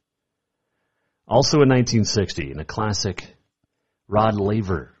titles. Also in 1960, in a classic, Rod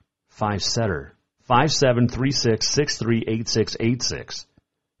Laver, 5-setter, 5-7, 3-6, 6-3, 8-6, 8-6,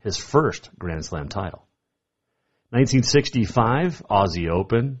 his first Grand Slam title. 1965, Aussie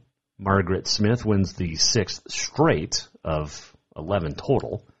Open, Margaret Smith wins the 6th straight of 11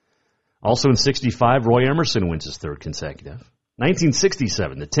 total. Also in 65, Roy Emerson wins his 3rd consecutive.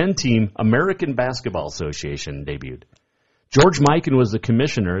 1967, the 10-team American Basketball Association debuted. George Mikan was the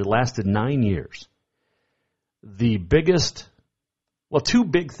commissioner. It lasted 9 years. The biggest, two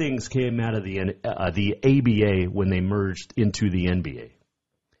big things came out of the ABA when they merged into the NBA.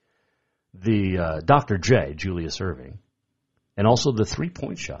 the Dr. J, Julius Erving, and also the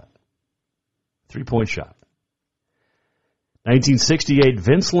three-point shot. 1968,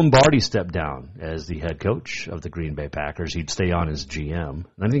 Vince Lombardi stepped down as the head coach of the Green Bay Packers. He'd stay on as GM.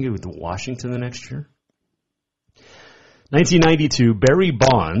 And I think it was Washington the next year. 1992, Barry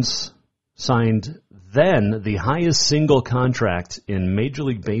Bonds signed then the highest single contract in Major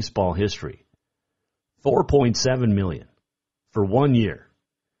League Baseball history, $4.7 million for 1 year.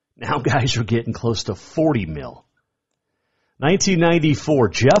 Now guys are getting close to $40 million. 1994,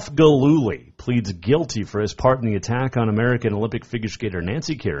 Jeff Gillooly pleads guilty for his part in the attack on American Olympic figure skater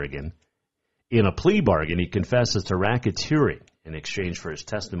Nancy Kerrigan. In a plea bargain, he confesses to racketeering in exchange for his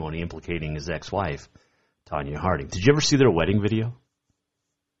testimony implicating his ex-wife, Tonya Harding. Did you ever see their wedding video?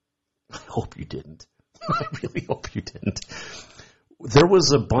 I hope you didn't. I really hope you didn't. There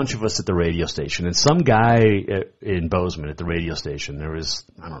was a bunch of us at the radio station, and some guy in Bozeman at the radio station, there was,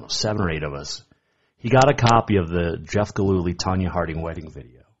 7 or 8 of us. He got a copy of the Jeff Gillooly, Tonya Harding wedding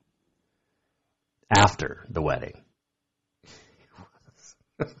video after the wedding.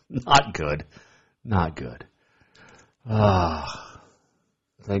 Not good. Not good.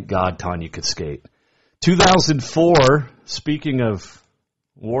 Thank God Tonya could skate. 2004, speaking of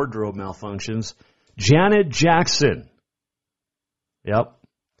wardrobe malfunctions, Janet Jackson. Yep.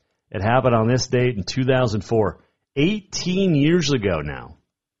 It happened on this date in 2004. 18 years ago now.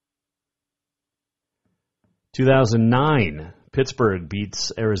 2009, Pittsburgh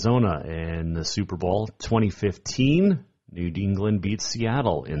beats Arizona in the Super Bowl. 2015, New England beats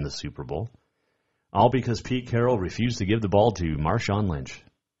Seattle in the Super Bowl. All because Pete Carroll refused to give the ball to Marshawn Lynch.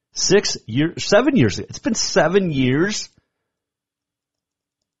 7 years. It's been 7 years.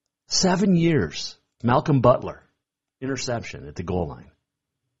 7 years. Malcolm Butler. Interception at the goal line.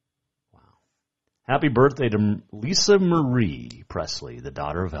 Wow. Happy birthday to Lisa Marie Presley, the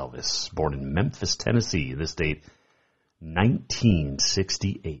daughter of Elvis, born in Memphis, Tennessee. This date,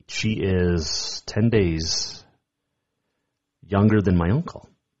 1968. She is 10 days younger than my uncle.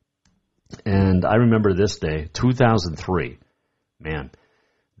 And I remember this day, 2003. Man,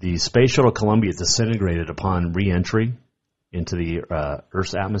 the Space Shuttle Columbia disintegrated upon re-entry into the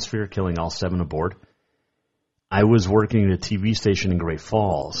Earth's atmosphere, killing all 7 aboard. I was working at a TV station in Great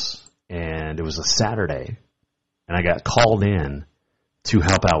Falls, and it was a Saturday, and I got called in to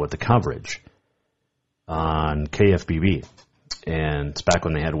help out with the coverage on KFBB. And it's back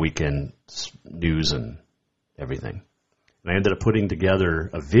when they had weekend news and everything. And I ended up putting together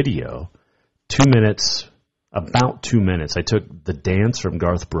a video, 2 minutes, about 2 minutes. I took the dance from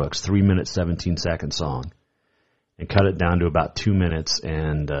Garth Brooks, 3 minutes, 17-second song, and cut it down to about 2 minutes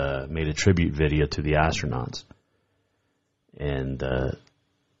and made a tribute video to the astronauts. And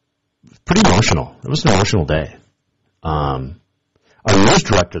pretty emotional. It was an emotional day. Our news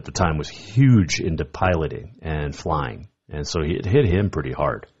director at the time was huge into piloting and flying, and so it hit him pretty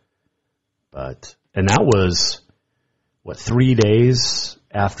hard. And that was, 3 days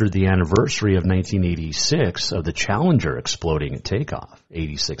after the anniversary of 1986 of the Challenger exploding at takeoff,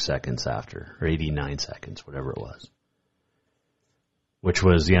 86 seconds after, or 89 seconds, whatever it was. Which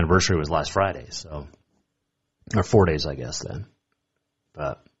was, the anniversary was last Friday, so, or 4 days, I guess, then.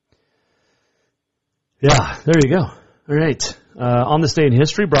 But, yeah, there you go. All right. On this day in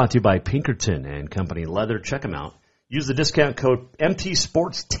history, brought to you by Pinkerton and Company Leather. Check them out. Use the discount code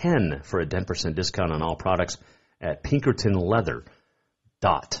MTSports10 for a 10% discount on all products at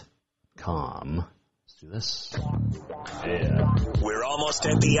PinkertonLeather.com. Let's do this. Yeah. We're almost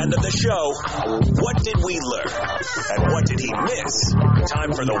at the end of the show. What did we learn? And what did he miss?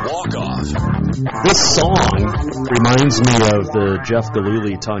 Time for the walk-off. This song reminds me of the Jeff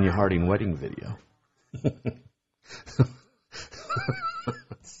Gillooly, Tonya Harding wedding video.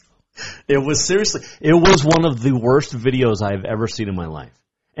 It was one of the worst videos I've ever seen in my life.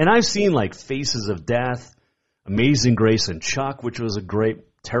 And I've seen like Faces of Death, Amazing Grace, and Chuck, which was a great,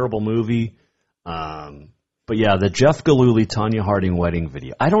 terrible movie. But yeah, the Jeff Gillooly, Tonya Harding wedding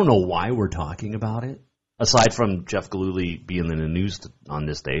video. I don't know why we're talking about it, aside from Jeff Gillooly being in the news on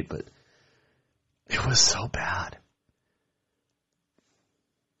this date, but it was so bad.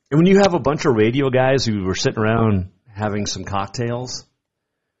 And when you have a bunch of radio guys who were sitting around having some cocktails,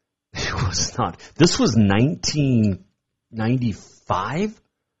 it was not. This was 1995?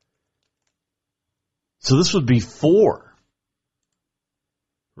 So this would be 4.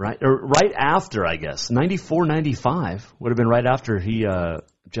 Right, or right after, I guess. 94, 95 would have been right after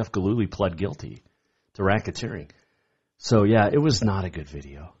Jeff Gillooly pled guilty to racketeering. So yeah, it was not a good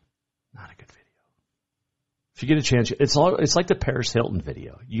video. Not a good video. If you get a chance, it's like the Paris Hilton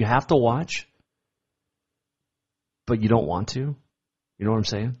video. You have to watch, but you don't want to. You know what I'm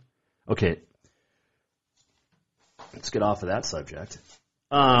saying? Okay. Let's get off of that subject.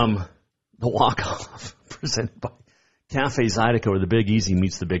 The walk-off presented by Cafe Zydeco, where the Big Easy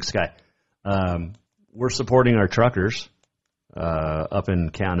meets the Big Sky. We're supporting our truckers up in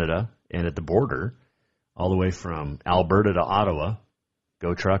Canada and at the border, all the way from Alberta to Ottawa.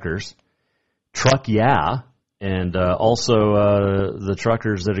 Go Truckers. Truck Yeah. And also the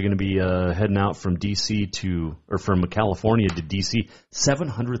truckers that are going to be heading out from from California to D.C.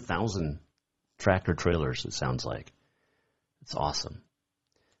 700,000 tractor trailers, it sounds like. It's awesome.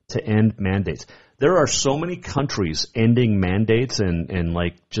 To end mandates. There are so many countries ending mandates and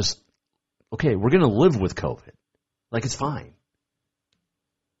like just, okay, we're going to live with COVID. Like, it's fine.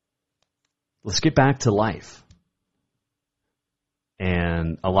 Let's get back to life.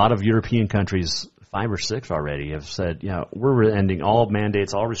 And a lot of European countries, 5 or 6 already, have said, yeah, we're ending all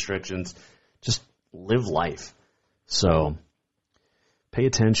mandates, all restrictions. Just live life. So pay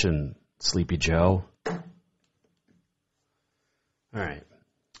attention, Sleepy Joe. All right.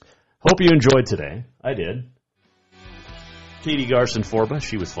 Hope you enjoyed today. I did. Katie Garson-Forba,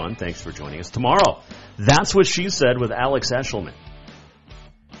 she was fun. Thanks for joining us. Tomorrow, That's What She Said with Alex Eshelman.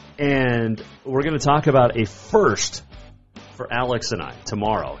 And we're going to talk about a first for Alex and I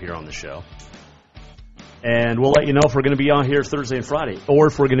tomorrow here on the show. And we'll let you know if we're going to be on here Thursday and Friday, or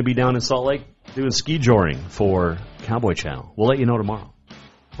if we're going to be down in Salt Lake doing ski joring for Cowboy Channel. We'll let you know tomorrow.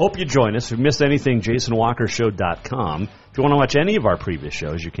 Hope you join us. If you missed anything, JasonWalkerShow.com. If you want to watch any of our previous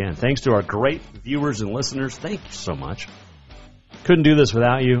shows, you can. Thanks to our great viewers and listeners. Thank you so much. Couldn't do this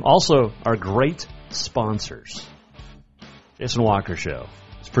without you. Also, our great sponsors. Jason Walker Show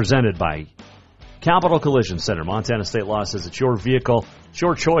is presented by Capital Collision Center. Montana State Law says it's your vehicle. It's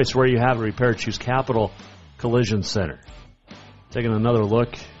your choice where you have it repaired. Choose Capital Collision Center. Taking another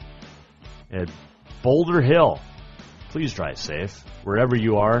look at Boulder Hill. Please drive safe wherever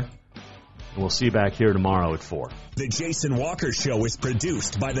you are. And we'll see you back here tomorrow at 4. The Jason Walker Show is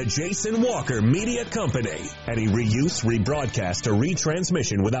produced by the Jason Walker Media Company. Any reuse, rebroadcast, or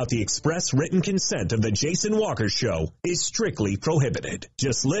retransmission without the express written consent of the Jason Walker Show is strictly prohibited.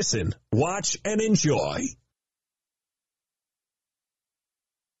 Just listen, watch, and enjoy.